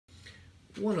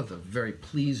One of the very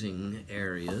pleasing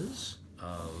areas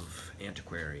of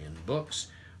antiquarian books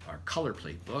are color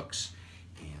plate books.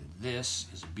 And this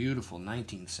is a beautiful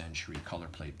 19th century color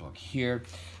plate book here.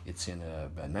 It's in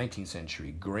a 19th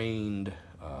century grained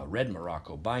red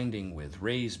Morocco binding with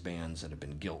raised bands that have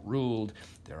been gilt ruled.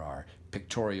 There are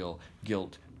pictorial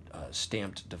gilt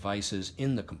stamped devices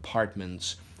in the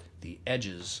compartments. The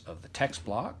edges of the text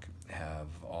block have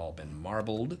all been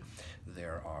marbled.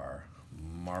 There are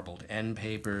marbled end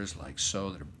papers like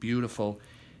so that are beautiful.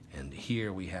 And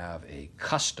here we have a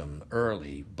custom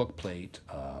early bookplate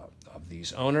of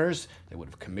these owners. They would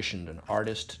have commissioned an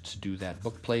artist to do that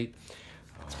bookplate.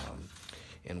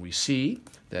 And we see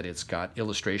that it's got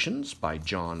illustrations by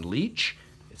John Leech.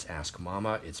 It's Ask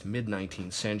Mama. It's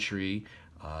mid-19th century.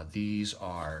 These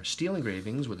are steel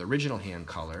engravings with original hand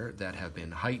color that have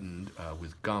been heightened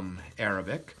with gum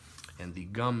Arabic. And the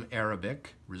gum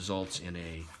Arabic results in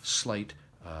a slight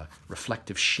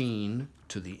reflective sheen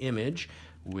to the image,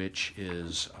 which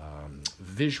is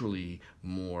visually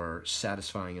more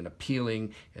satisfying and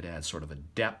appealing. It adds sort of a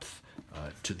depth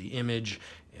to the image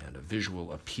and a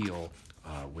visual appeal,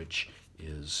 which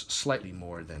is slightly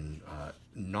more than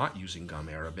not using gum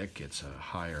Arabic. It's a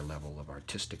higher level of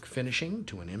artistic finishing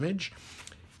to an image.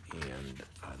 And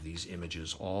these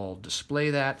images all display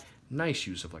that. Nice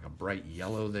use of like a bright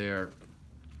yellow there.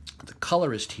 The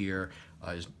colorist here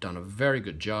has done a very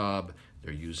good job.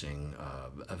 They're using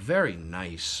a very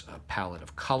nice palette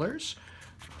of colors.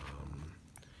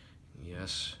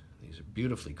 Yes, these are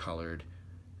beautifully colored.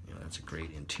 You know, that's a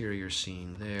great interior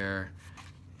scene there.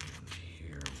 And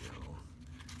here we'll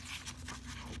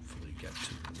hopefully get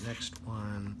to the next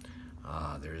one.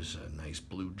 There's a nice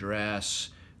blue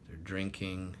dress. They're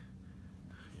drinking.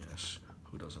 Yes,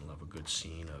 who doesn't love a good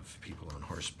scene of people on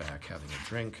horseback having a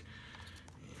drink?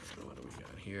 And what do we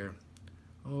got here?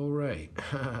 Oh, right.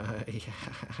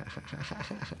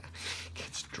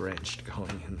 Gets drenched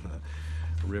going in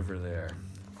the river there.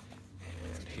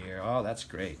 And here, oh, that's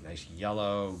great. Nice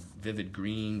yellow, vivid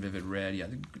green, vivid red. Yeah,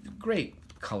 great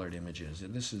colored images.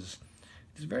 And this is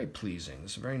very pleasing.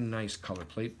 This is a very nice color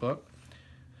plate book.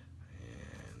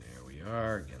 And there we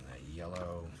are. Again, that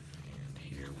yellow. And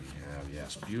here we have,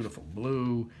 yes, beautiful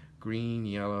blue, green,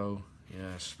 yellow.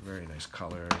 Yes, very nice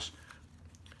colors.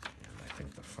 I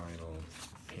think the final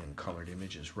hand-colored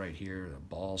image is right here, the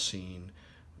ball scene,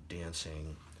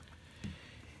 dancing.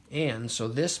 And so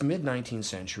this mid-19th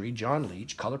century John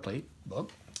Leech color plate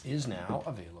book is now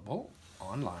available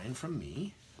online from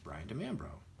me, Brian DeMambro.